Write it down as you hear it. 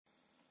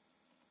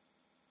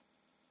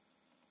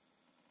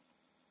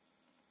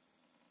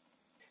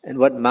And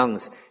what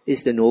monks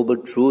is the noble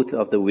truth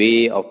of the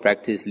way of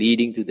practice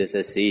leading to the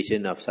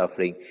cessation of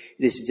suffering.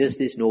 It is just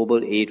this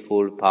noble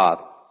eightfold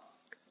path,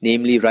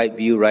 namely right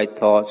view, right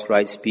thoughts,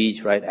 right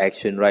speech, right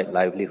action, right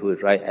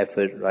livelihood, right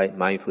effort, right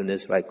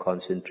mindfulness, right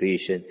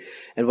concentration.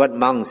 And what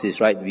monks is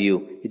right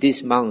view? It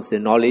is monks the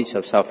knowledge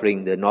of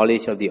suffering, the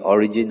knowledge of the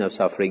origin of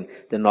suffering,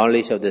 the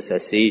knowledge of the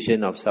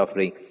cessation of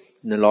suffering,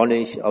 the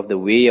knowledge of the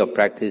way of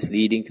practice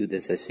leading to the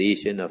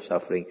cessation of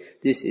suffering.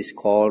 This is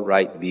called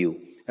right view.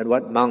 And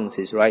what monks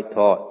is right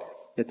thought?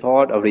 The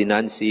thought of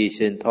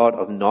renunciation, thought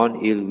of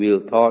non-ill will,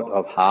 thought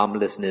of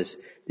harmlessness.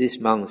 This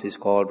monks is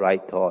called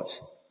right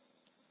thoughts.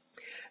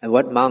 And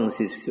what monks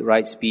is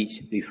right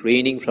speech?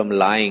 Refraining from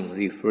lying,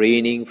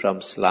 refraining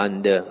from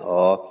slander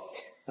or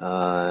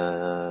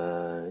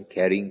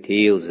carrying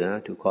tales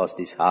to cause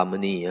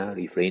disharmony,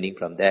 refraining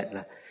from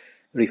that.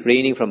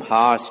 Refraining from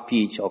harsh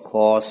speech or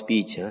coarse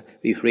speech,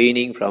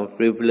 refraining from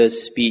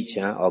frivolous speech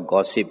or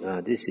gossip.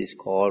 This is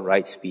called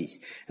right speech.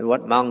 And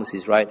what monks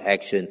is right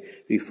action?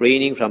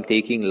 Refraining from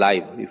taking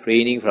life,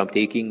 refraining from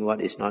taking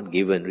what is not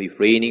given,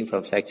 refraining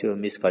from sexual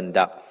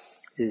misconduct.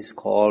 This is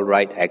called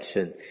right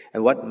action.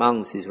 And what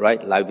monks is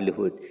right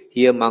livelihood?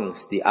 Here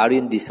monks, the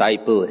Aryan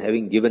disciple,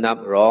 having given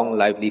up wrong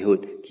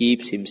livelihood,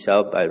 keeps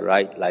himself by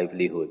right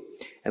livelihood.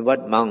 And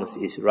what monks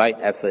is right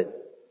effort?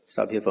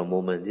 Stop here for a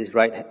moment. This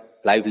right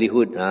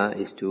livelihood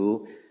is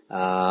to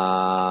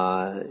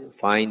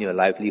find your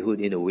livelihood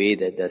in a way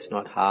that does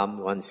not harm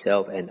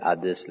oneself and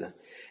others.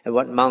 And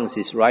what monks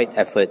is right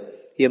effort?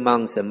 Here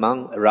monks, a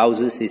monk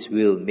arouses his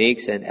will,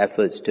 makes an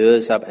effort,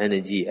 stirs up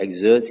energy,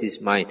 exerts his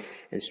mind,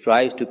 and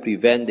strives to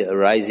prevent the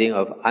arising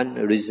of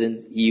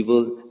unarisen,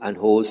 evil,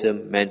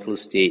 unwholesome mental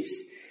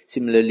states.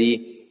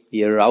 Similarly,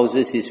 he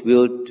arouses his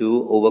will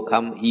to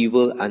overcome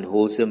evil,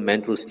 unwholesome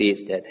mental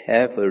states that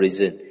have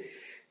arisen.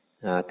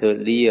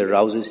 Thirdly,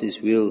 arouses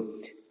his will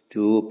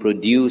to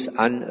produce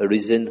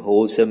unarisen,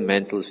 wholesome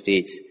mental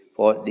states.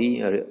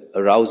 Fourthly,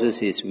 arouses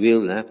his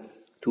will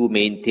to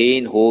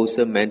maintain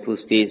wholesome mental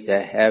states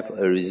that have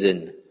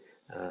arisen.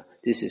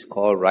 This is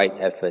called right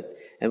effort.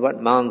 And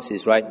what monks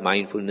is right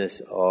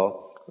mindfulness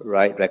or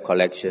right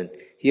recollection?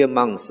 Here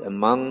monks, a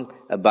monk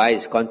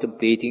abides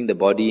contemplating the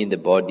body in the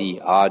body,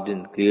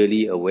 ardent,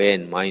 clearly aware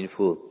and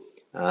mindful.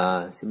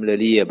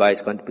 Similarly,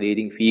 abides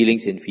contemplating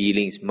feelings in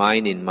feelings,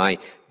 mind in mind,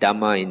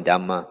 Dhamma in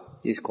Dhamma.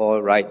 This is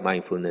called right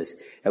mindfulness.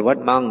 And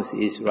what monks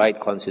is right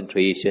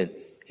concentration?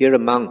 Here a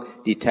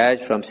monk,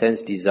 detached from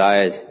sense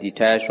desires,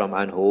 detached from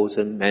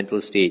unwholesome mental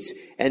states,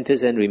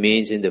 enters and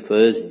remains in the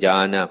first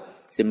jhana.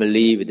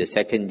 Similarly, with the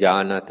second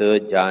jhana,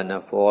 third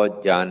jhana,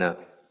 fourth jhana.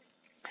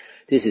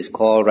 This is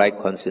called right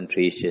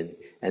concentration.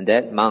 And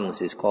that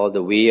monks is called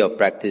the way of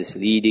practice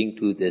leading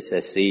to the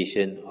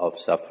cessation of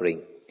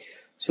suffering.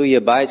 So he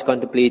abides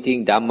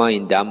contemplating Dhamma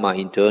in Dhamma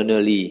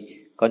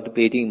internally,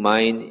 contemplating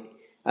mind,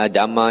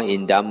 Dhamma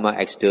in Dhamma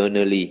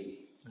externally,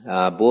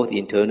 both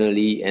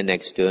internally and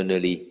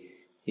externally.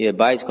 He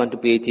abides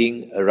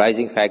contemplating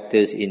arising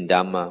factors in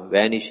Dhamma,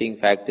 vanishing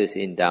factors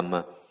in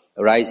Dhamma,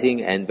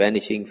 arising and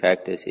vanishing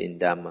factors in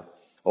Dhamma.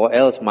 Or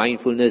else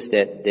mindfulness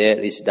that there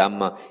is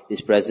Dhamma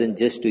is present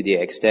just to the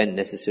extent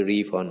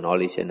necessary for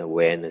knowledge and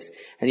awareness.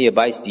 And he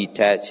abides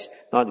detached,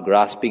 not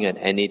grasping at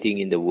anything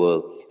in the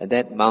world. And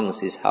that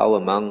monks is how a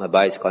monk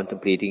abides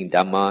contemplating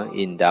Dhamma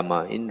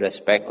in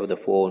respect of the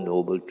Four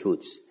Noble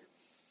Truths.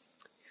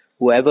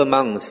 Whoever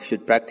monks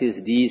should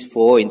practice these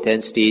four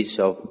intense states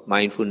of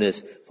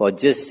mindfulness for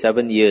just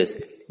 7 years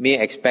may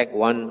expect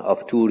one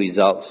of two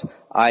results,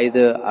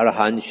 either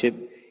arahantship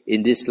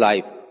in this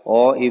life,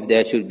 or if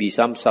there should be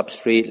some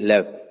substrate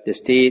left, the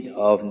state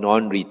of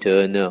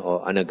non-returner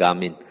or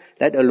anagamin.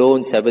 Let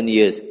alone 7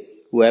 years.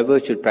 Whoever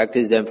should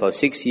practice them for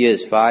 6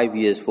 years, 5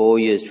 years, 4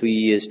 years, 3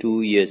 years,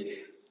 2 years,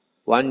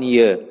 1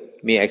 year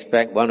may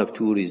expect one of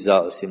two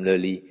results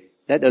similarly.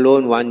 Let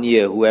alone 1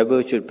 year.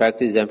 Whoever should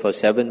practice them for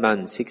 7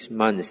 months, 6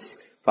 months,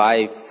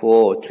 5,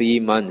 4, 3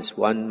 months,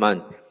 1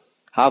 month,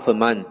 half a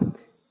month,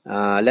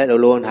 let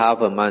alone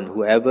half a month.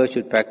 Whoever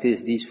should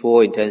practice these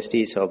four intense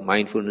states of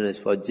mindfulness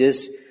for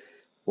just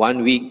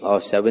 1 week or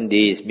 7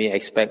 days may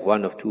expect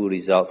one of two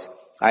results,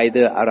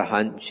 either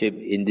arahantship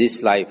in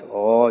this life,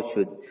 or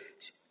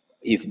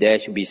if there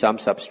should be some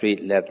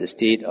substrate left, the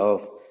state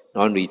of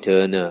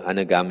non-returner,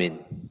 anagamin.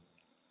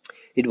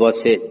 It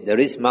was said, there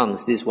is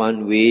monks this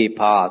one-way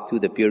path to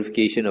the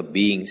purification of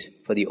beings,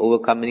 for the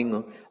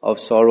overcoming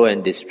of sorrow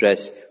and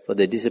distress, for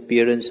the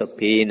disappearance of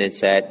pain and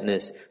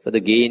sadness, for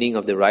the gaining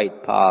of the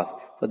right path,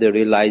 for the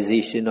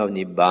realization of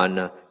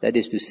Nibbana, that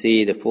is to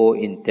say, the four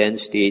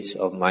intense states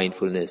of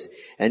mindfulness.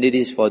 And it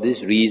is for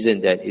this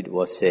reason that it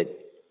was said.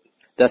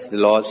 Thus the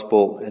Lord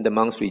spoke, and the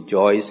monks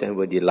rejoiced and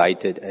were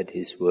delighted at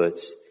his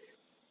words.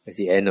 That's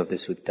the end of the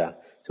sutta.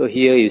 So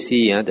here you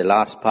see, the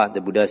last part,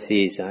 the Buddha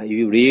says, if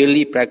you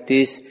really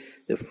practice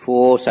the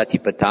four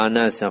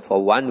Satipatthanas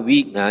for 1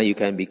 week, you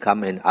can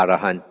become an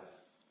arahant.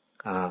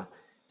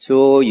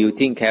 So you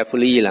think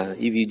carefully, if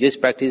you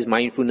just practice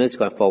mindfulness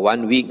for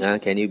 1 week,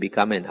 can you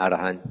become an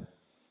arahant?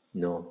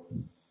 No.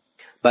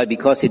 But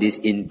because it is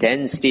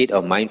intense state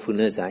of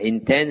mindfulness,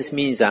 intense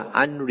means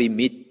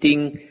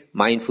unremitting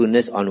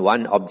mindfulness on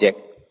one object.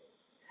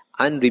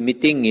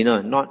 Unremitting,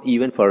 not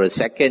even for a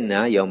second,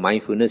 your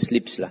mindfulness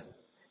slips.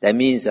 That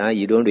means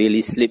you don't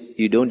really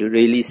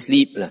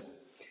sleep.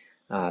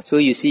 So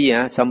you see,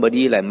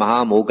 somebody like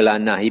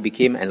Moggallana, he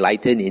became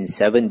enlightened in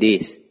 7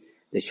 days,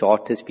 the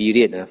shortest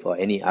period for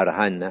any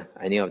Arahant,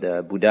 any of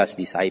the Buddha's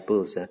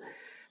disciples.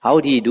 How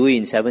did he do it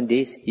in 7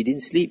 days? He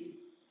didn't sleep.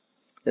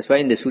 That's why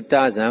in the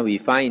suttas we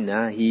find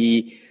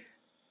he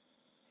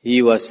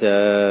was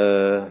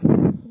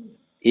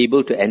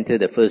able to enter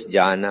the first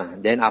jhana.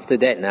 Then after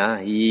that,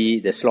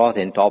 the sloth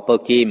and torpor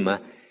came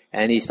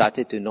and he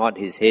started to nod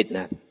his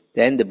head.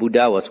 Then the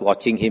Buddha was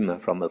watching him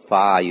from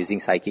afar using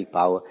psychic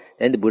power.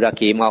 Then the Buddha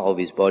came out of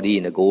his body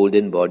in a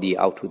golden body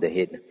out to the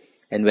head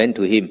and went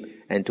to him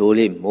and told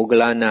him,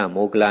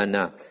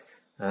 Moggallana,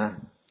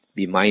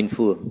 be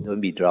mindful, don't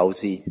be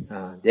drowsy.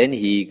 Then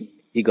he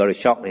got a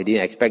shock. He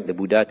didn't expect the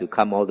Buddha to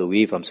come all the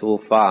way from so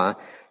far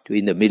to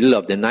in the middle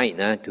of the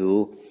night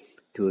to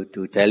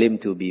tell him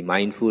to be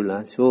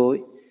mindful. So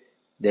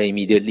then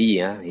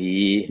immediately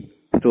he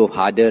drove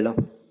harder.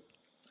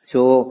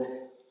 So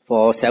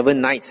for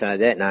 7 nights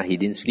he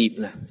didn't sleep.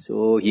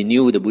 So he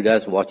knew the Buddha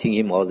was watching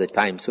him all the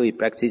time. So he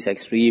practiced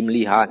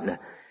extremely hard.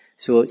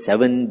 So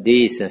 7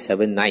 days,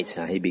 7 nights,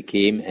 he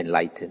became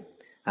enlightened.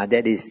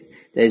 That is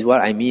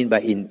what I mean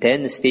by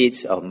intense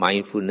states of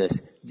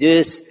mindfulness.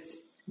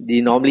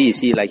 Normally you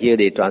see, like here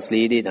they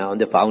translate it on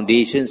the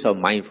foundations of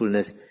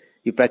mindfulness.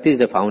 You practice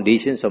the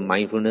foundations of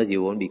mindfulness,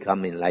 you won't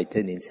become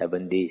enlightened in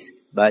 7 days.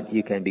 But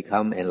you can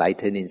become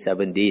enlightened in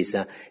 7 days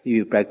if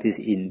you practice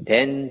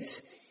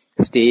intense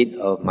state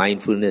of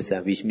mindfulness,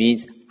 which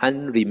means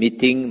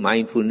unremitting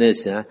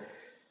mindfulness,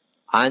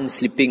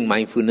 unslipping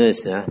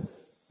mindfulness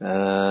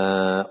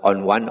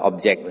on one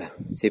object.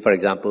 Say for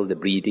example, the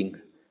breathing.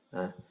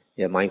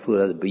 You're mindful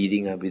of the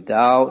breathing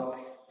without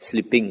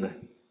slipping.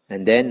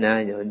 And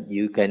then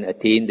you can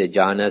attain the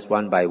jhanas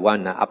one by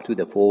one, up to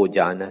the 4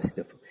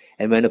 jhanas.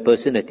 And when a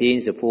person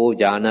attains the 4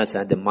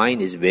 jhanas, the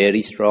mind is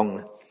very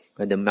strong.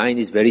 When the mind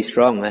is very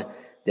strong,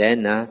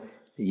 then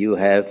you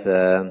have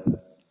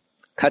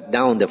cut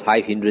down the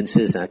 5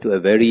 hindrances to a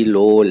very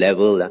low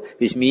level,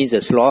 which means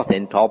the sloth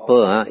and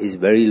torpor is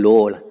very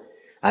low.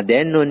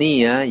 Then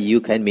only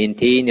you can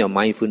maintain your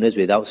mindfulness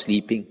without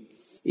sleeping.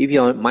 If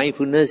your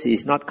mindfulness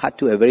is not cut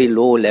to a very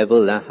low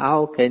level,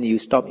 how can you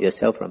stop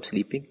yourself from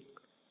sleeping?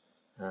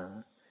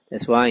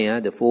 That's why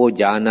the 4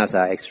 jhanas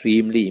are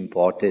extremely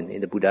important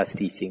in the Buddha's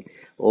teaching.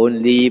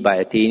 Only by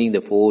attaining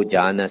the 4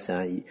 jhanas,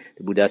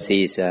 the Buddha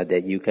says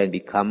that you can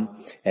become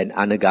an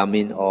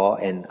anagamin or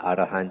an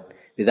arahant.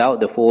 Without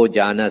the 4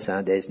 jhanas,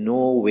 there is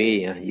no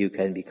way you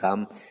can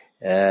become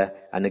an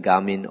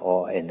anagamin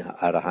or an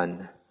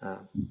arahant. I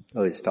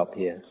will stop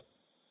here.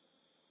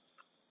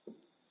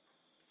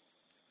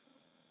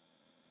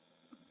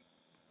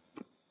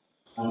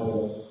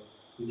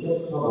 You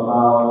just talk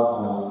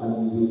about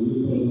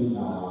unremitting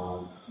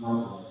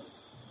mindfulness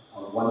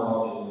of one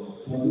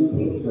object. Can we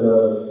take the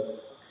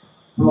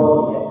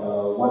body as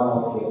one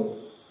object,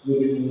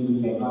 which means we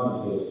can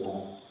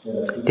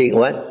concentrate? Take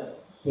what?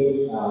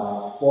 Take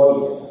body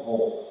as a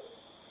whole.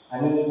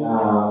 I mean,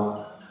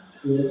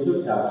 in the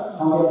sutta,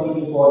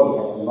 contemplating body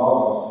as a lot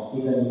of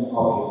different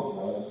objects,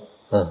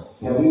 right?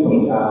 Can we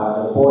take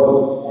the body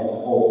as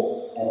a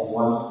whole, as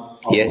one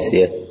object? Yes,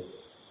 yes.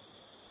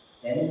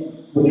 Then,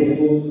 which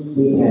means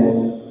we can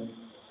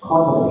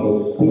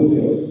contemplate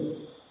briefly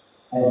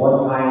at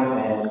one time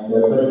and the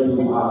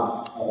 32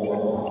 parts at the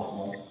other time.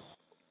 Right?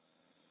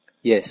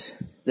 Yes.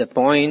 The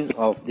point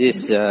of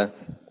this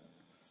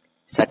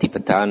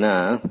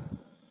Satipatthana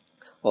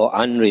or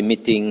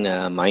unremitting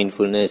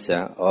mindfulness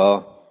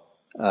or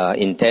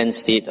intense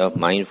state of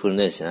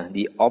mindfulness,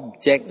 the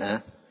object,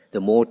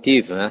 the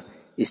motive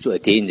is to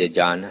attain the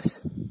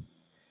jhanas.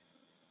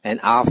 And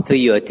after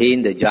you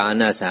attain the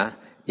jhanas,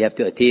 you have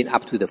to attain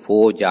up to the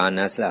 4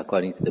 jhanas,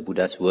 according to the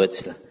Buddha's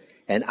words.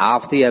 And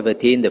after you have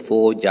attained the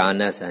 4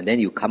 jhanas, and then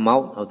you come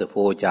out of the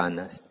 4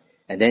 jhanas,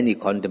 and then you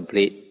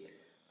contemplate,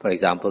 for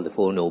example, the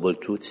 4 noble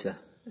truths,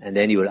 and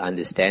then you will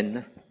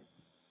understand,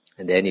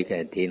 and then you can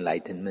attain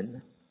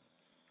enlightenment.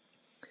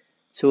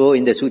 So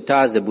in the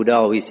suttas, the Buddha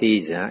always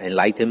says,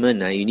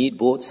 enlightenment, you need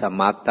both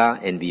samatha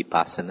and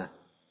vipassana.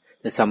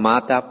 The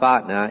samatha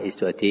part is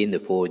to attain the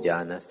 4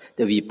 jhanas.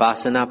 The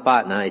vipassana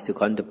part is to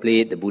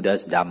contemplate the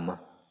Buddha's Dhamma.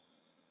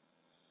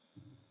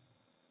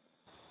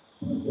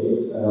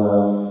 Okay,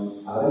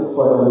 I don't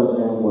quite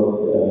understand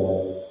what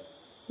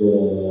the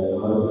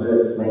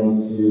Uncorrupted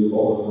explained to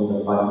overcome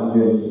the 5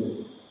 hindrances.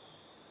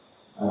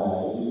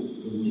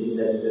 You just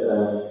said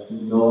to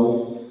know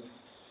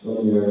when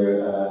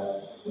you're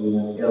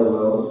ill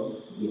will,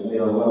 you're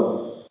ill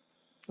will.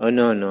 Oh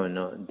no.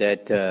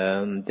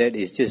 That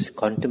is just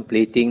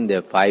contemplating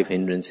the 5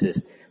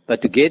 hindrances.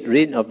 But to get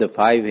rid of the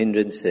 5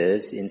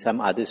 hindrances, in some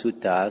other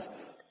suttas,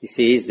 it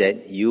says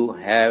that you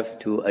have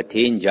to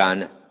attain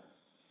jhana.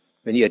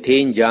 When you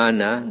attain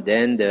jhana,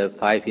 then the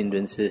 5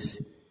 hindrances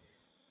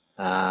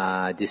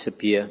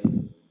disappear.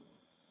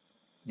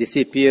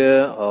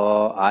 disappear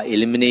or are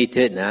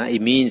eliminated,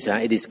 it means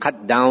it is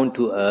cut down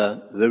to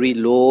a very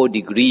low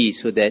degree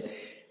so that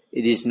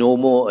it is no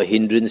more a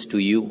hindrance to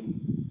you.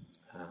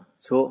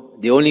 So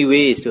the only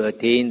way is to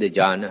attain the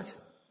jhanas.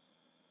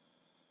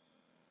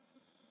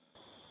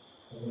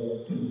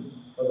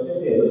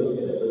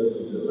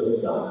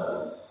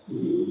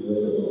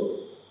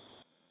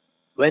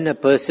 When a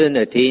person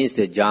attains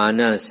the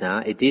jhanas,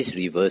 it is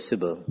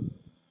reversible.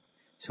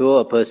 So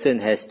a person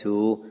has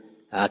to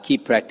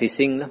keep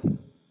practicing.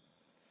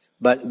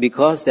 But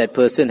because that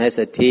person has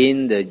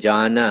attained the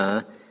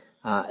jhana,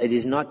 it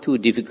is not too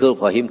difficult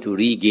for him to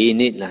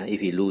regain it if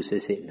he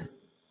loses it.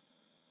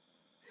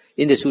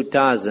 In the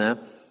suttas,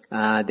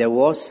 there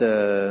was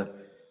a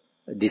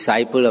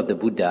disciple of the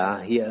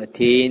Buddha. He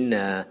attained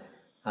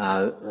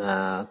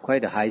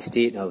quite a high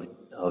state of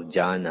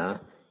jhana,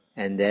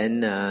 and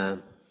then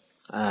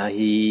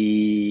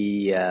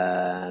he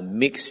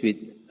mixed with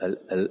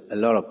a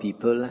lot of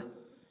people,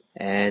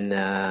 and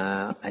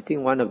I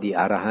think one of the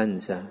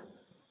arahants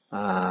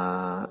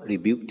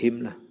rebuked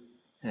him,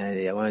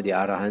 and one of the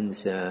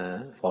arahants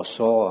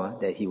foresaw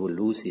that he would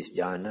lose his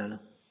jhana.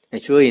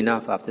 And sure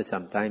enough, after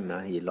some time,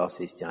 he lost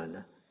his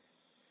jhana.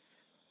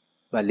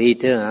 But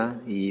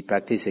later, he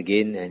practiced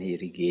again and he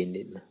regained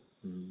it.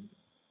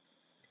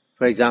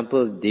 For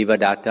example,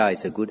 Devadatta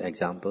is a good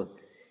example.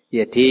 He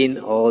attained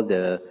all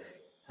the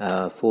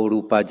 4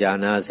 rupa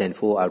jhanas and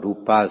 4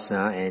 arupas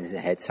and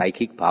had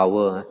psychic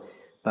power.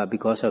 But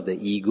because of the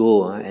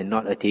ego and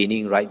not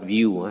attaining right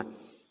view,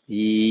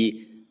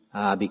 he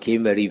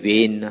became very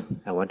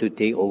vain. I want to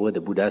take over the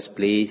Buddha's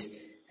place.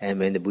 And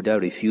when the Buddha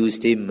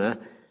refused him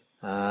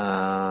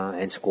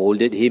and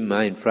scolded him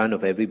in front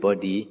of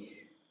everybody,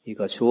 he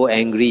got so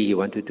angry he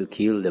wanted to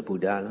kill the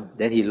Buddha.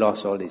 Then he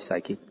lost all his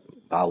psychic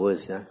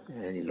powers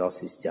and he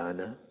lost his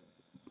jhana.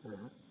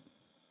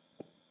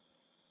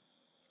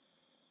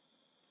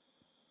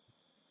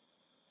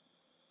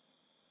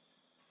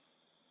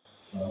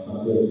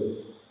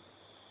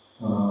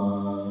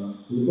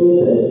 He says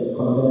that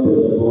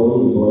contemplate the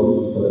body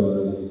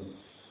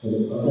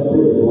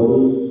contemplate the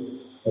body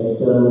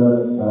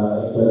externally.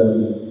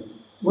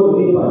 What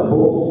do you mean by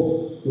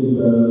both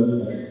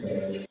internal and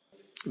external?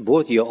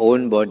 Both your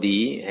own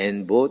body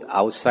and both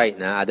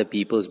outside other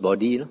people's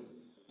body. No?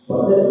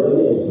 But that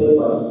already explained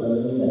by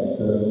internally and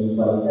externally,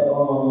 but that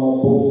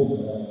both.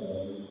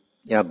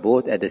 Yeah,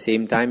 both at the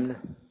same time.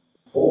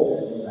 Both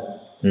at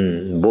the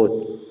same time. Both.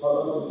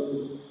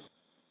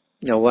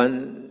 Now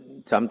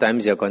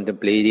sometimes you're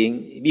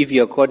contemplating. If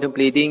you're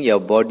contemplating your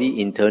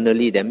body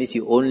internally, that means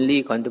you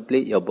only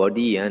contemplate your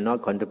body and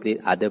not contemplate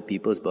other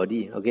people's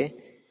body. Okay?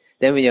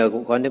 Then when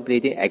you're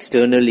contemplating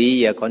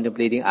externally, you're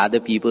contemplating other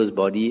people's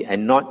body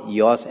and not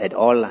yours at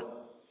all.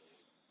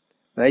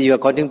 Right? You are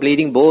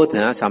contemplating both.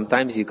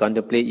 Sometimes you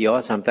contemplate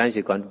yours, sometimes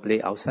you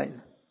contemplate outside.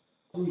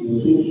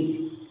 You switch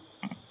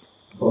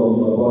from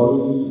your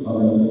body,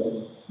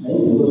 then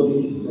you go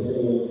switch, let's say,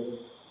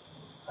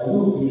 are you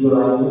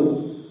visualizing?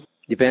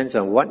 Depends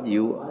on what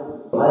you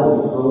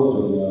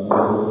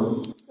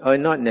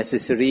not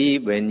necessary.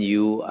 When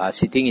you are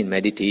sitting in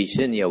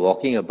meditation, you are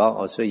walking about,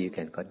 also you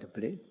can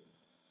contemplate.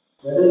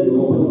 Whether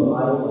you open your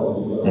eyes or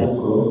your eyes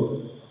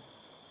closed,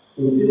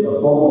 is it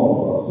a form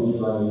of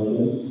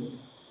visualization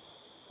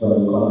when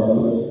you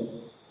contemplate?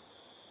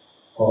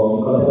 Or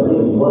you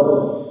contemplate in words,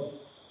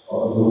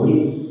 or you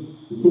read,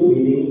 you keep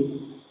reading.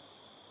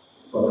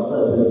 For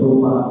example, if you do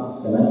mass,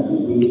 can I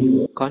keep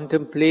reading?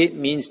 Contemplate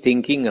means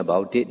thinking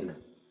about it.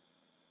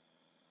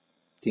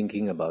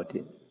 Thinking about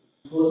it.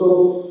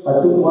 Also,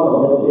 I think one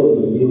of them said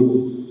review.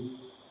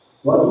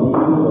 What did you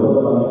use the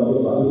word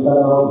contemplate? But this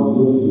time now we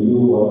use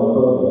review, for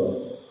example,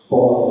 the 4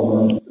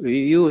 elements.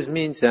 Review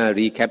means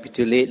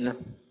recapitulate,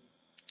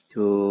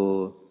 to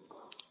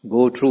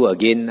go through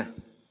again.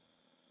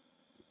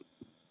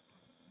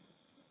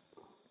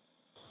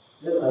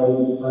 Yes, I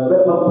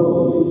read one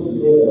book to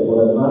say that for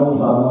the 9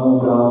 channel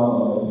ground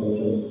of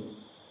meditation,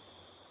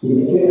 it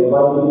actually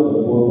advises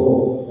the photo,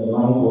 the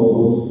 9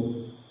 photos.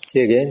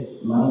 Say again?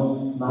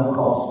 9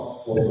 corpse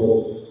photo.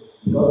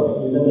 Because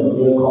it isn't a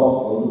real corpse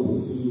for you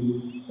to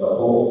see the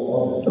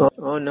whole.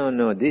 Oh,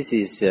 no. This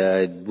is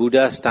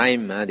Buddha's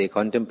time. They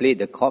contemplate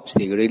the corpse.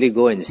 They really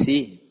go and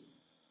see.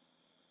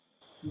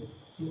 So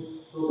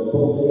the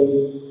book says,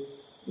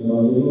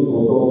 using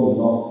photo will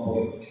not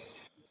photo.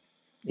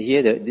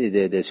 Here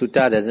the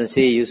sutta doesn't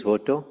say use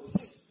photo.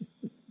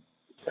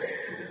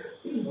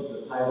 Because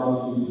the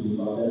Taiwan seems to be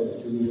about that to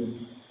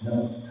see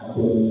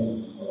company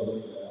and those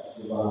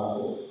Siva.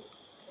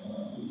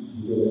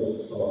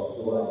 So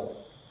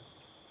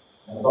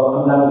I thought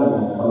sometimes when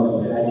I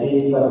contemplate, I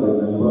actually try to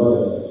remember.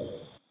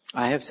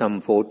 I have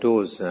some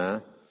photos.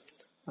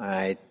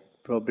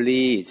 Probably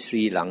it's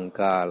Sri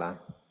Lanka.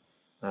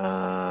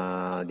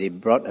 They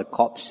brought a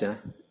corpse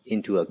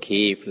into a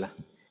cave,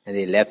 and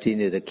they left it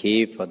into the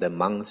cave for the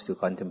monks to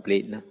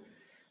contemplate.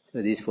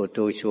 So this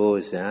photo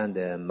shows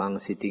the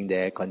monks sitting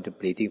there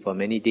contemplating for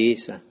many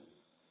days.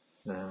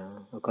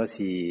 Of course,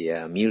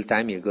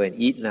 mealtime he'll go and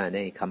eat, and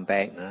then he come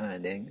back,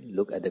 and then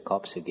look at the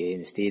corpse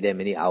again, stay there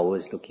many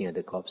hours looking at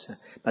the corpse.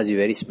 Must be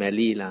very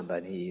smelly,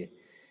 but he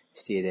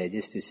stay there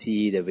just to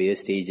see the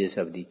various stages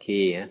of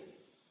decay,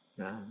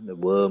 the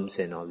worms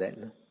and all that,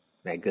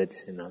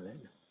 maggots and all that.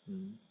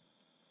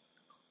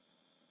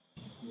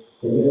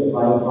 Can you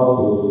advise how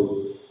to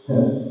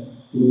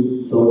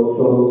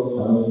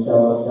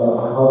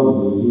how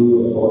you view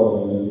the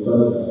body?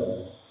 Because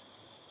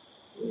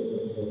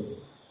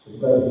it's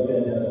quite different.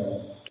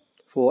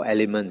 4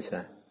 elements.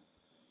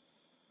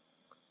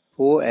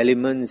 4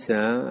 elements,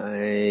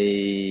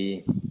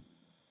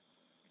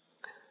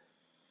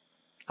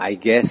 I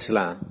guess,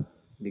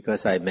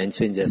 because I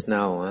mentioned just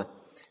now,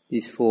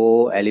 these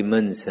 4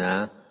 elements,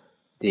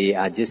 they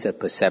are just a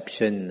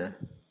perception.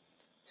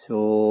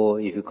 So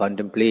if you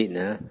contemplate,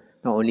 not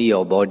only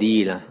your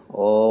body,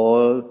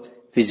 all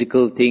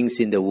physical things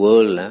in the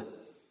world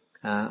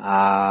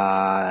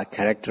are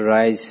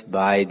characterized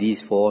by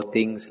these 4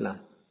 things.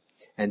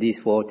 And these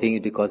 4 things,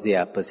 because they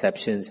are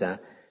perceptions, they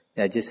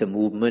are just a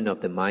movement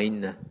of the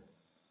mind.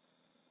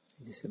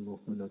 Just a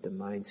movement of the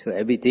mind. So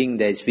everything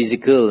that is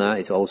physical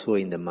is also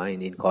in the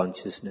mind, in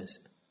consciousness.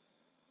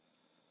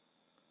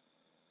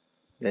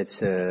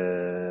 That's,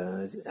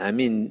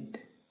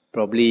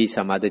 probably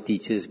some other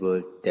teachers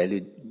will tell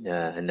you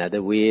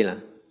another way.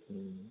 Those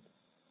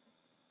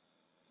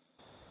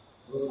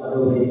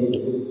other ways,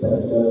 is it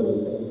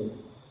better?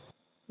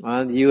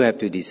 Well, you have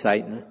to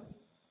decide.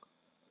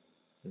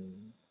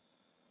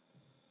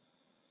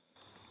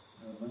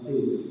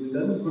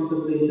 Regarding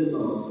contemplation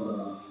of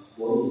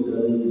body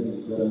learning and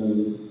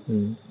externally,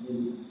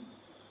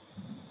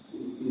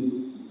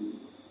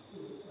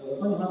 I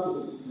find how do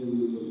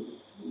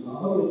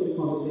you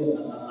contemplate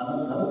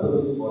another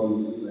person's body?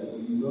 Like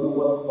you don't know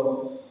what's the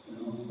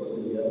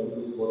other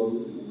person's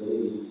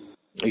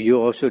body. You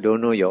also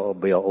don't know your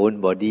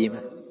own body. But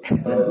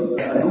at least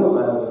I know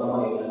about the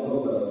stomach, I know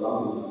about the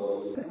lung in the body.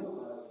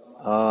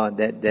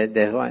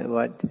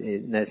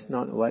 That's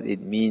not what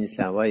it means.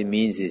 What it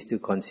means is to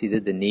consider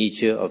the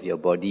nature of your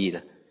body.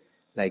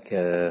 Like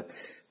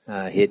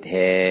head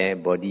hair,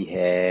 body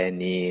hair,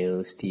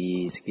 nails,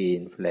 teeth,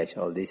 skin, flesh,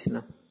 all this.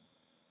 Then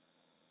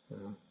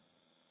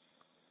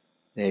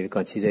if you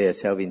consider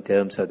yourself in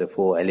terms of the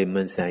 4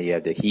 elements, you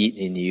have the heat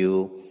in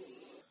you,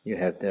 you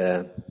have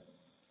the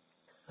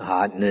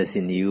hardness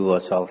in you or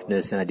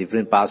softness,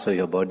 different parts of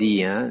your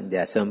body.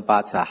 There are some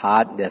parts are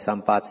hard, there are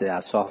some parts that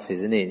are soft,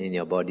 isn't it, in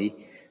your body.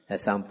 There are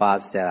some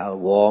parts that are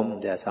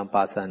warm, there are some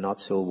parts that are not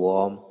so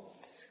warm.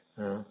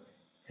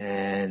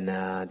 And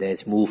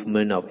there's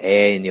movement of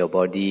air in your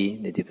body,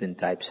 the different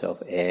types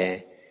of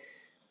air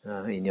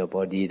in your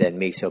body that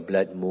makes your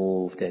blood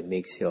move, that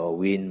makes your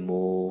wind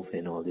move,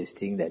 and all these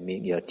things, that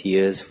make your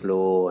tears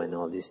flow, and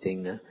all these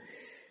things.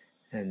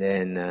 And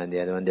then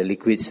the other one, the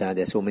liquids.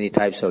 There's so many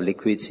types of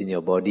liquids in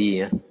your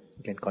body. You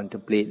can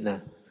contemplate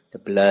the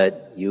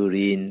blood,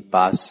 urine,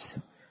 pus,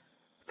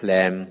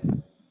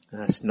 phlegm,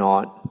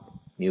 snot,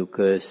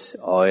 mucus,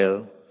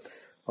 oil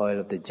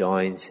of the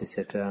joints,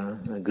 etc.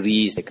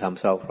 Grease that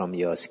comes out from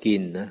your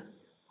skin,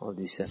 all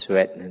this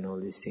sweat and all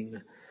these things.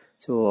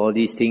 So all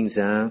these things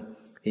in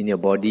your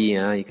body,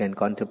 you can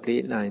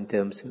contemplate in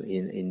terms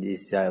in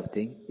this type of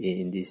thing,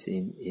 in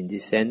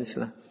this sense.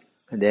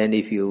 And then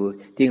if you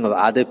think of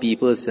other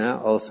people's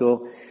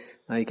also,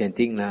 you can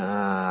think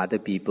other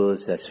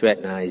people's sweat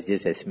is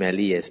just as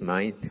smelly as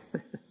mine.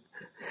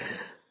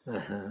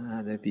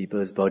 Other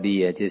people's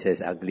body are just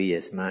as ugly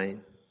as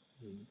mine.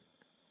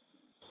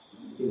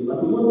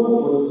 What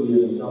would be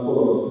an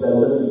example of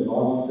pleasant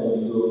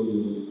non-sensual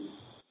feeling?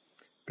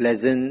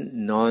 Pleasant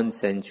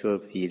non-sensual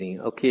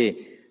feeling.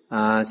 Okay,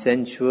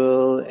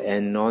 sensual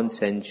and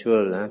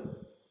non-sensual.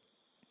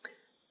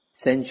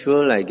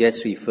 Sensual, I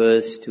guess,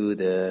 refers to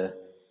the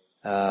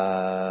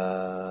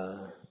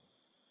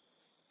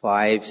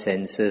 5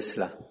 senses.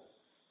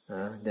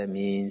 That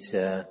means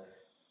from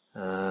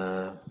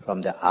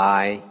the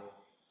eye,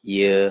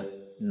 ear,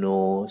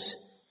 nose,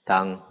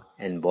 tongue,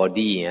 and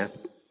body.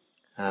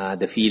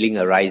 The feeling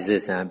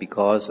arises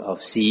because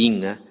of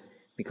seeing,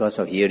 because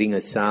of hearing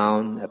a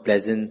sound. A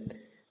pleasant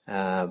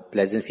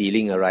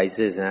feeling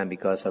arises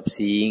because of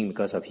seeing,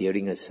 because of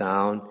hearing a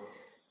sound,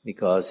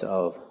 because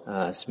of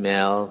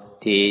smell,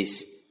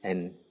 taste,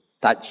 and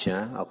touch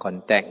or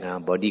contact,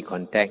 body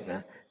contact.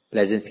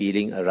 Pleasant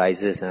feeling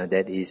arises.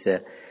 That is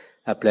a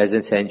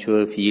pleasant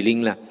sensual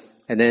feeling.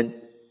 And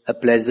then a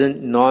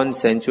pleasant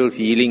non-sensual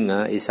feeling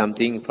is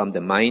something from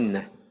the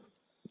mind.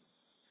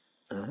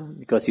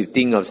 Because you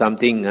think of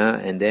something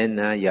and then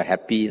you're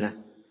happy.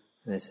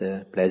 That's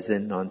a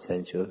pleasant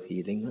non-sensual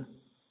feeling.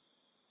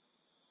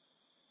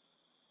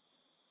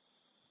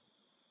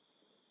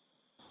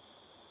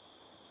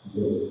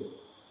 Okay.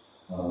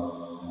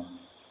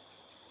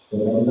 The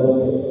members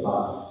take the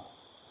part.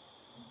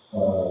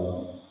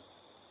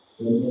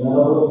 In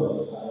other words,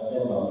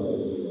 that's not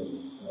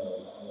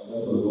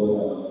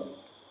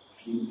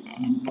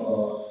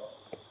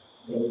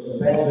the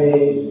best way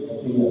is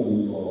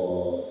actually for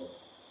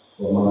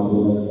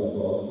mindfulness, of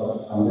course, but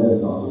under the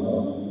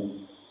mindfulness,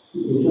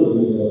 it should be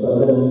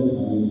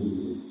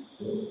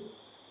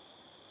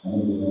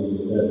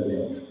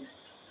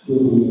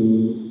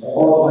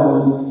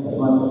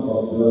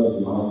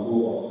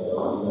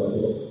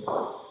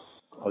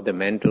Of the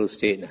mental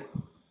state.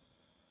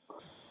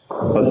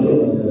 Especially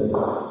mental state.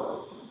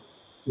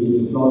 It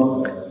is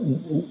not,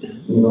 doing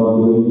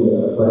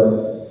the breath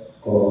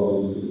or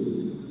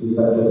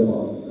reflection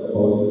on the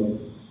bodies.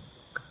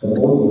 The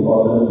most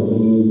important to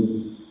me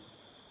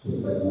is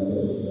like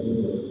mental state. That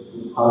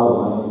is how the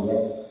mind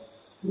reacts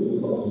to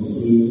what we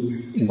see,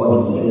 what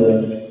we hear.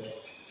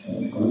 And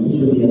it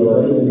should be a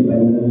very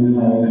independent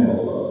kind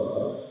of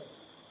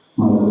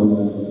mind.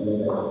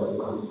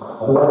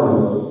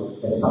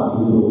 Otherwise, there's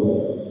something to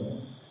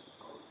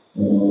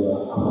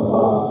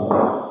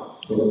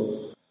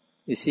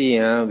you see,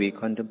 we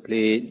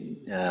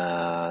contemplate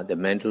the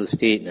mental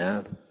state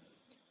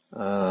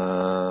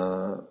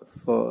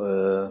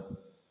for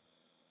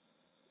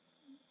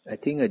I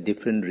think a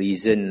different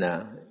reason.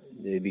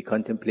 We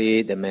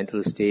contemplate the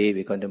mental state,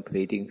 we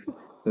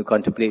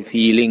contemplate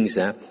feelings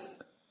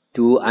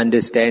to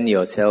understand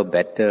yourself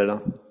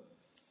better,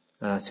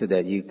 so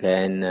that you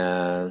can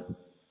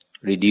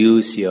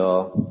reduce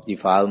your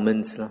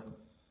defilements.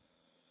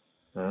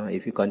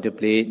 If you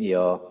contemplate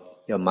your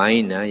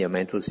mind, your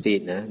mental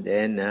state,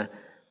 then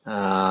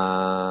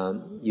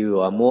you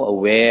are more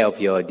aware of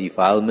your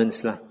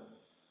defilements,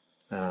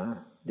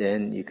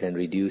 then you can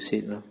reduce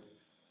it.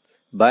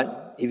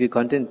 But if you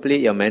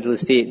contemplate your mental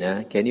state,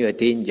 can you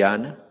attain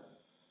jhana?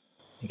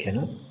 You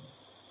cannot.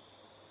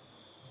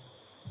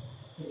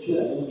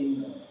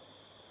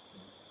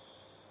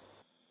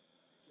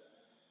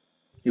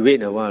 You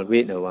wait a while.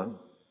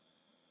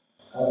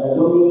 I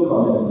don't mean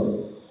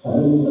contemplate. I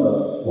mean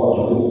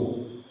watchful.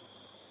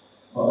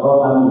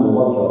 All time you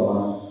watch your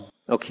mind.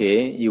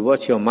 Okay, you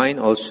watch your mind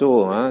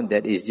also.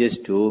 That is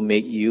just to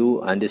make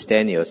you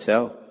understand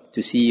yourself,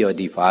 to see your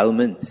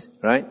defilements,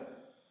 right?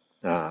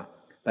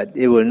 But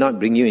it will not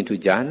bring you into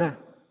jhana.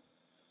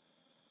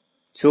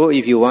 So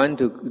if you want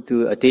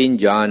to attain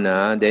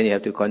jhana, then you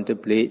have to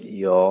contemplate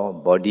your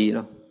body. You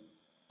have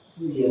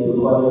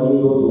to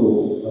finally go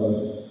to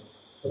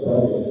the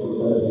best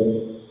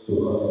to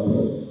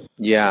contemplate.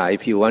 Yeah,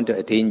 if you want to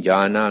attain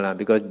jhana,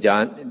 because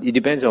jhana, it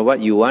depends on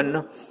what you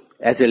want.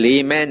 As a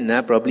layman,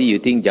 probably you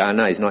think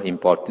jhana is not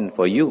important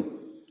for you.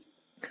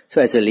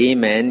 So as a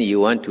layman, you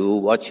want to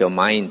watch your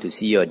mind to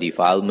see your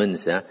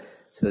defilements,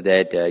 so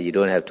that you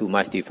don't have too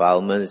much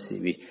defilements,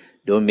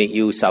 don't make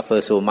you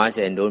suffer so much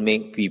and don't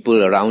make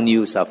people around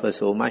you suffer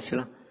so much.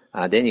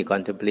 Then you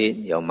contemplate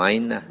your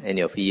mind and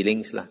your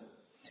feelings.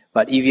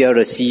 But if you are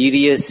a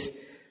serious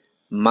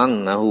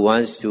monk who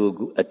wants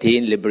to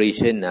attain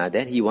liberation,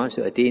 then he wants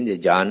to attain the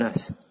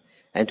jhanas.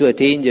 And to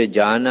attain the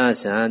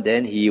jhanas,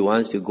 then he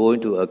wants to go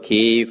into a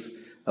cave,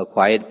 a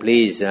quiet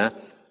place,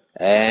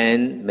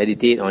 and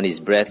meditate on his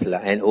breath,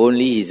 and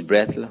only his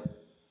breath,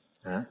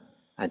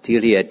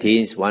 until he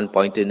attains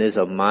one-pointedness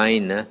of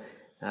mind,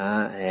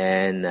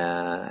 and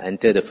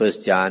enter the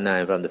first jhana,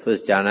 and from the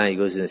first jhana he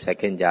goes to the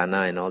second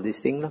jhana and all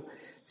these things.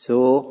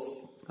 So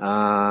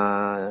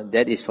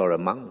that is for a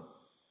monk.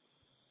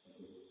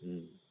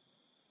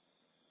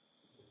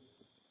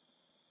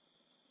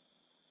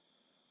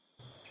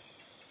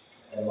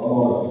 And one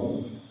more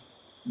thing,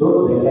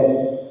 those that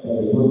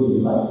they put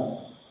inside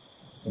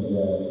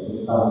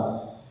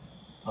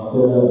after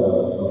the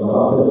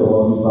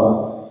body part,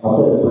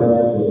 after the breath,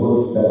 they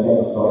put the head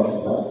across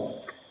inside.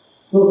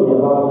 So in the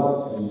past,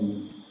 and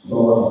so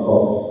on and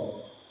forth,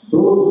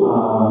 those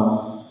are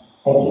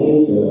actually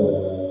the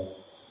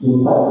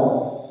inside,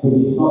 which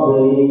is not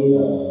really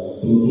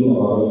thinking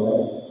about it,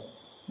 right?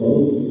 Then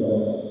this is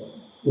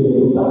the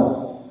inside.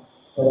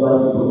 That's why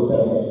you put the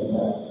head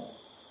inside.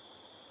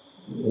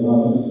 You know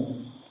what I mean?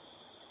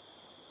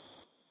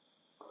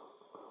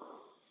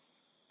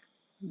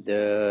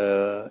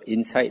 The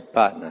inside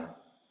part,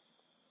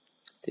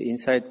 the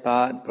inside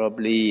part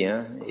probably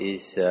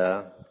is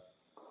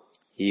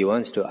he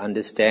wants to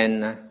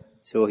understand,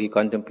 so he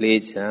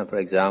contemplates, for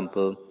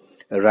example,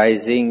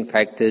 arising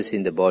factors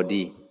in the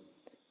body,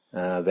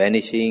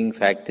 vanishing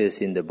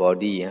factors in the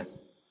body,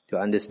 to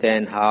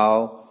understand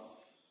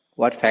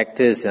what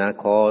factors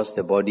cause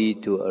the body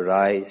to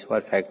arise,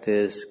 what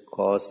factors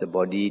cause the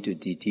body to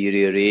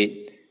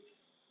deteriorate,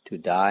 to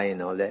die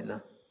and all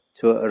that.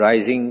 So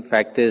arising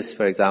factors,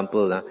 for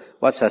example,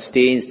 what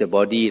sustains the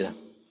body,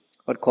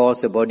 what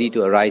caused the body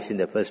to arise in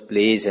the first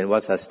place, and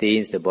what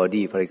sustains the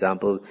body. For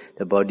example,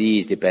 the body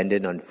is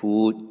dependent on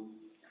food,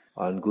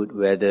 on good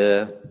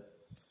weather,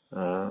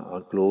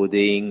 on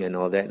clothing and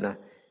all that.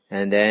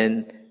 And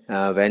then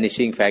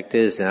vanishing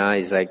factors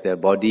is like the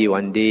body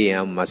one day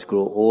must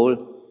grow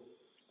old,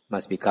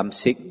 must become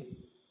sick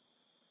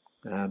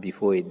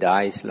before it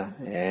dies.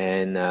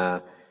 And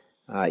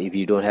if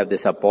you don't have the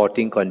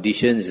supporting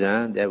conditions,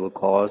 that will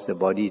cause the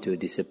body to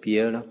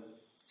disappear.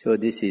 So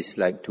this is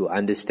like to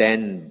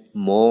understand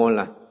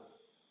more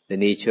the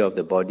nature of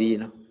the body.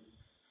 Are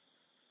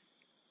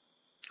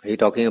you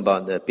talking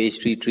about the page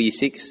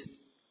 336?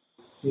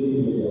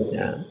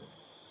 Yeah.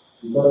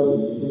 Because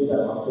it seems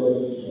that after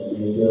each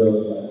major,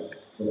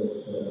 the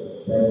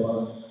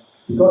landmark,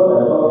 because I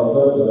thought at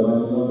first the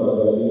mindfulness of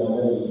the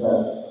other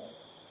inside,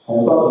 I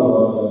thought it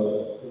was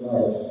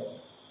as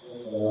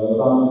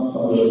from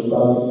the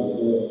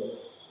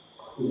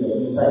is an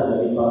insight of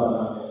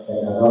vipassana that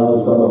a lot of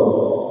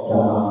people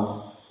jhana,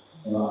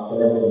 after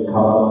that we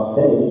come.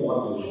 That is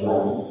what is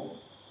like.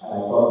 I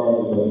thought that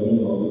is the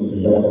meaning of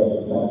this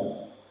insight.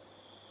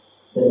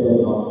 That is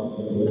not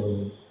the case.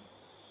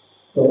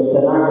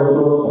 Can I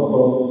also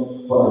confirm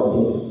what I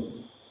think?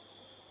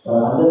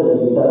 Under the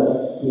research,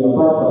 the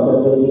apart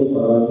contemplating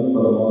arising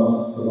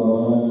phenomena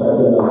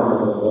factor of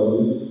the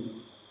body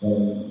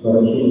and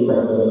vanishing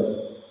factor.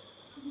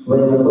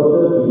 When a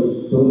person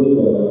is doing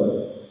the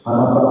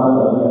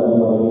anapanasati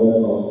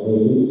awareness of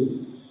breathing,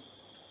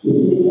 is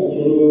it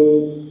actually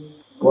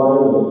while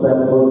the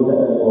breath goes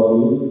inside the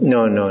body? No.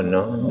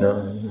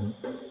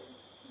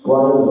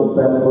 While the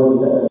breath goes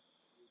inside the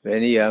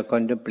when you are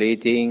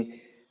contemplating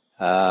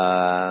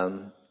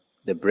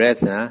the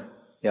breath,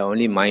 you are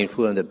only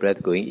mindful of the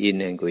breath going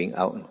in and going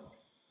out.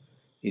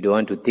 You don't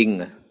want to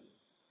think.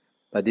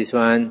 But this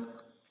one,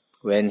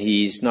 when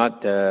he is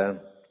not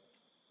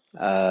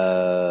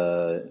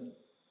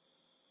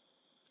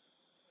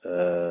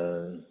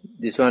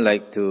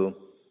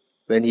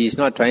when he is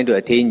not trying to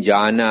attain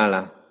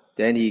jhana,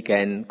 then he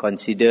can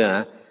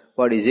consider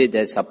what is it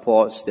that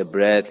supports the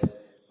breath,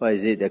 what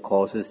is it that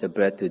causes the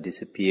breath to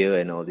disappear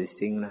and all these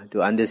things,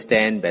 to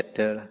understand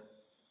better.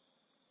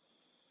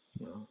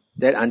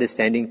 That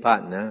understanding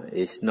part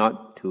is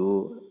not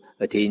to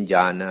attain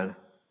jhana.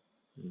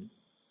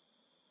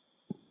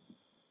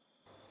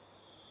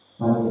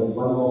 One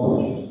more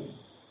question.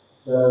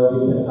 The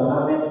vipassana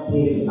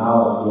meditation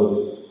nowadays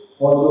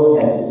also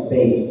has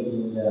space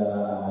in the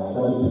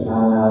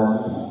Satipatthana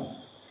Sutta.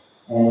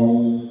 And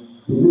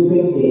do you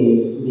think they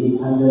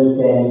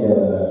misunderstand the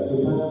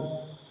Sutta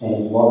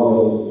and what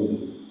way it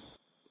is?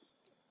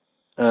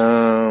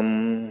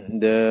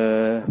 The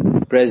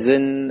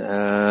present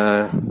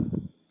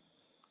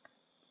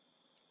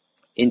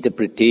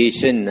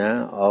interpretation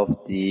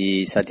of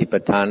the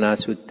Satipatthana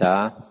Sutta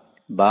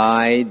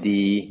by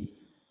the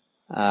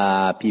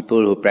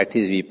people who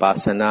practice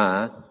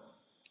vipassana,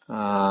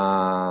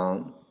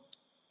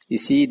 you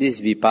see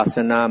this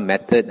vipassana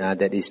method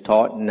that is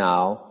taught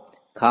now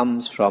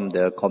comes from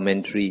the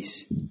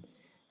commentaries.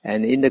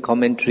 And in the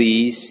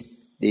commentaries,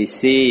 they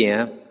say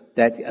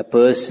that a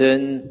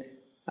person,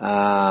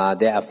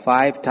 there are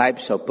 5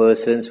 types of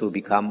persons who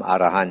become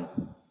arahant,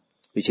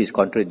 which is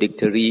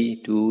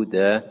contradictory to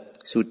the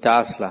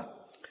suttas.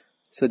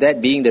 So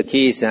that being the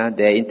case,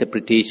 their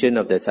interpretation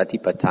of the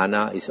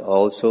Satipatthana is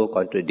also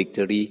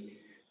contradictory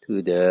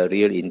to the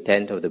real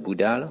intent of the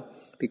Buddha.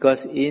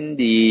 Because in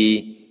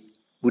the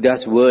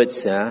Buddha's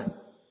words, there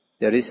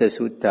is a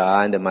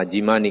sutta in the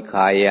Majjhima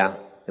Nikaya.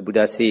 The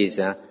Buddha says,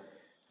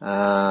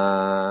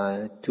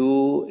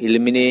 to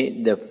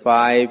eliminate the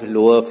 5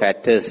 lower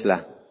factors,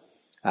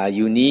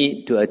 you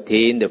need to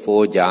attain the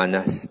 4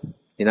 jhanas.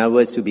 In other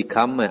words, to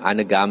become an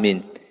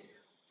anagamin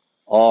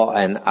or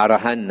an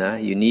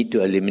arahant, you need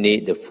to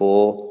eliminate the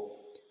 4.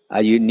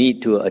 You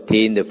need to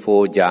attain the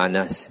 4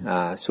 jhanas.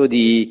 So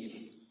the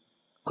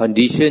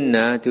condition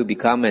to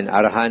become an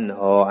arahant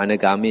or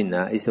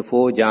anagamin is the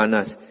 4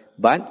 jhanas.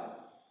 But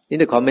in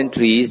the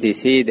commentaries, they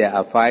say there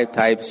are 5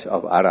 types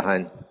of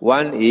arahant.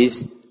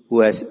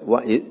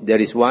 There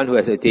is one who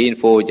has attained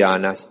 4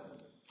 jhanas.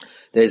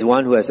 There is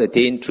one who has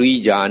attained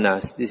 3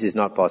 jhanas. This is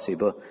not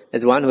possible.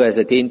 There's one who has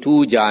attained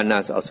 2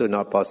 jhanas. Also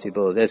not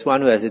possible. There's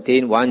one who has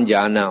attained 1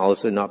 jhana.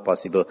 Also not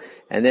possible.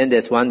 And then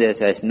there's one that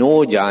has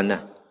no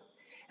jhana.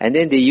 And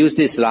then they use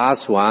this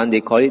last one.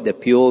 They call it the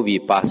pure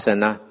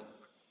vipassana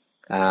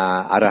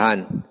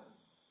arahant.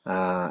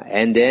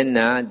 And then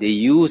they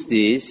use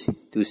this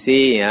to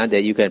say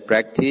that you can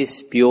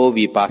practice pure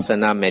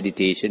vipassana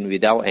meditation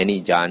without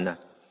any jhana.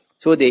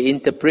 So they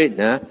interpret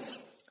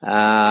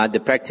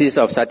the practice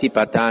of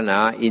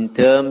Satipatthana in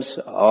terms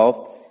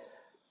of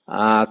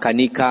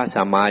Kanika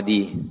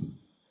Samadhi,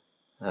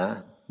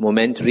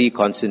 momentary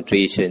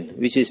concentration,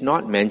 which is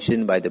not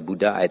mentioned by the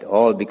Buddha at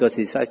all, because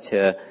it's such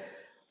a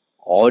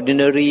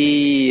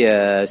ordinary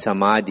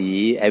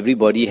samadhi.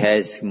 Everybody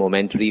has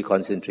momentary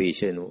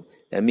concentration.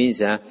 That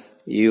means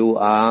you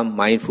are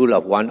mindful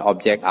of one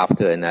object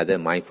after another,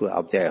 mindful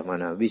object of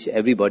another, which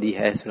everybody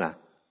has.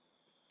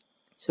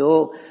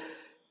 So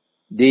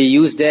they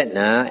use that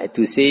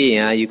to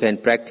say you can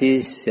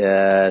practice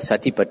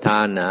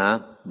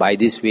Satipatthana by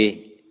this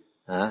way,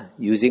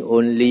 using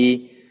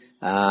only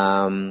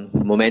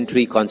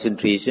momentary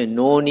concentration,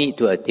 no need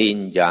to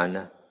attain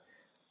jhana.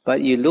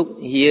 But you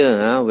look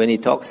here, when he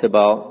talks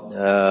about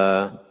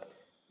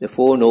the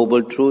 4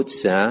 noble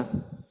truths, let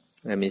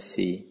me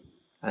see,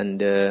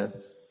 under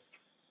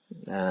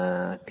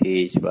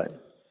page what?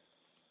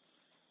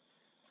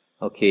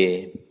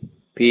 Okay,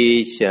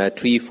 page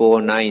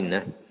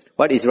 349.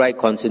 What is right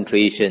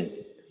concentration?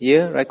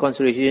 Here, right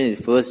concentration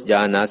is 1st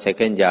jhana,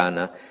 2nd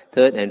jhana,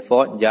 3rd and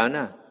 4th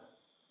jhana.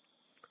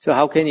 So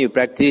how can you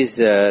practice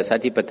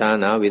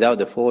Satipatthana without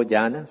the 4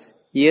 jhanas?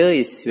 Here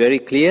is very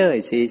clear,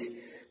 it says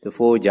the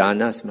 4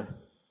 jhanas.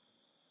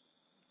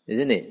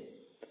 Isn't it?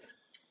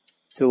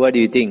 So what do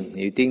you think?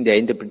 You think the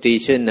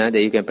interpretation that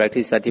you can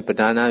practice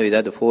Satipatthana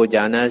without the 4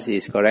 jhanas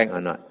is correct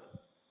or not?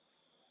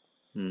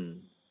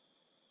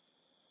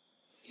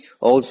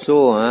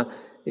 Also,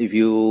 if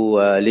you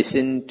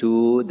listen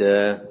to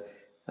the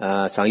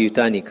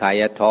Samyutta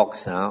Nikaya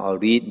talks or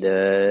read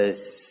the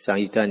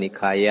Samyutta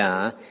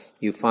Nikaya,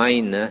 you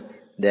find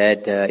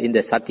that in the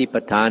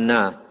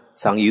Satipatthana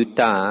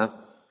Samyutta,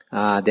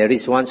 there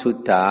is one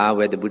sutta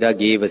where the Buddha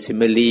gave a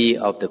simile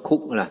of the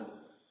cook.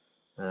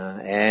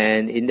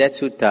 And in that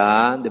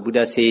sutta, the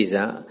Buddha says,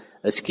 a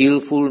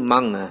skillful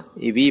monk,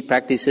 if he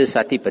practices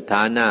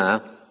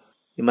Satipatthana,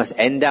 he must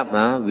end up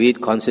with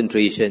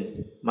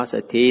concentration, must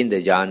attain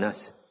the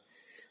jhanas.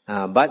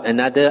 But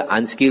another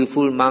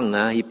unskillful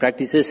monk, he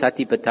practices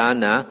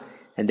Satipatthana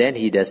and then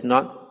he does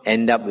not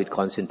end up with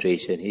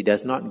concentration. He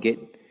does not get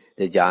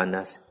the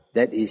jhanas.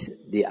 That is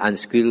the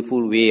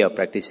unskillful way of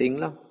practicing.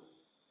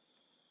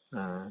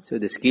 So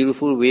the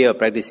skillful way of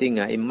practicing,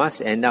 it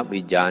must end up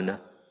with jhana.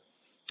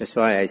 That's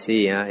why I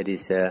say it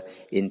is an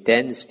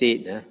intense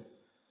state,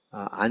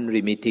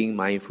 unremitting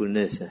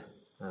mindfulness.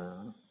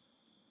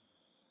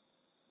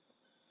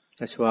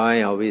 That's why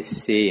I always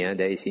say that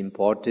it's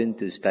important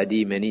to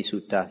study many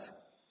suttas.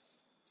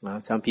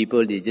 Some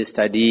people, they just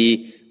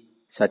study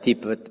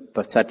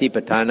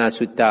Satipatthana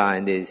Sutta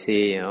and they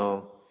say,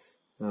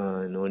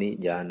 no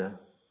need jhana.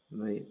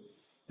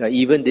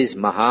 Even this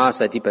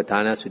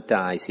Mahasatipatthana Sutta,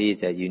 I say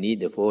that you need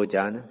the 4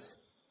 jhanas.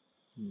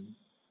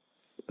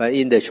 But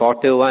in the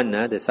shorter one,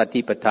 the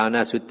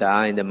Satipatthana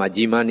Sutta in the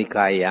Majjhima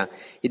Nikaya,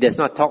 it does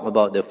not talk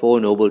about the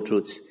 4 noble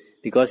truths.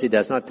 Because it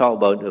does not talk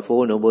about the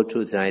 4 noble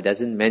truths, it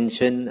doesn't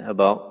mention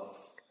about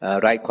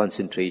right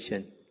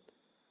concentration.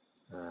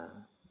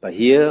 But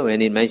here,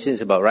 when it mentions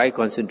about right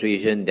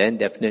concentration, then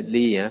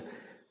definitely 4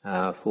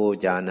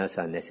 jhanas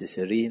are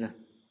necessary.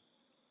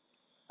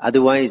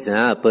 Otherwise,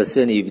 a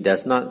person, if he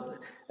does not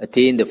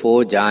attain the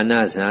 4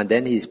 jhanas,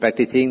 then he is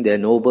practicing the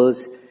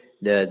nobles,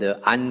 the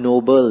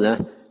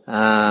unnoble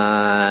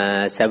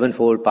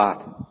 7-fold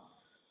path.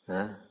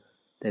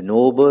 The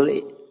noble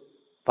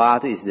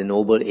path is the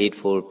noble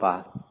 8-fold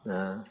path.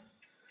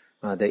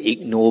 The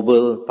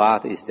ignoble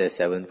path is the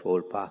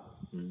 7-fold path.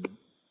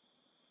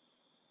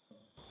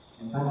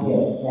 Okay,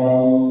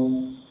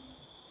 and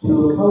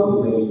to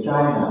cultivate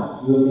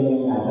jhana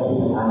using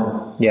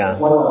Satipatthana,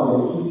 one of the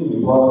most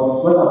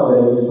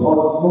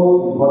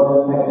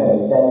important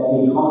factors is that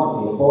we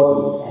contemplate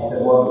body as a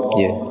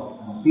body,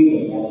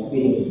 feeling as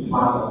feeling,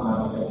 mind as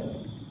mind.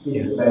 This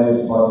is very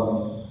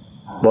important.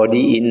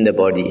 Body in the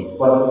body.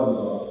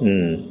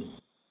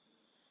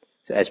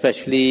 So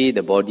especially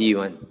the body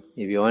one.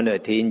 If you want to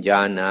attain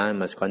jhana, you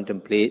must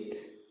contemplate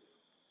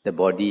the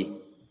body.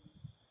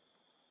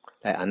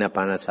 Like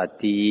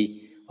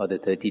Anapanasati or the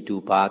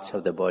 32 parts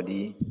of the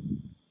body.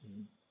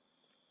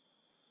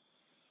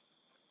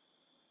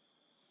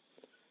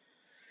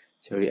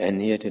 Shall we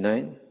end here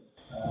tonight?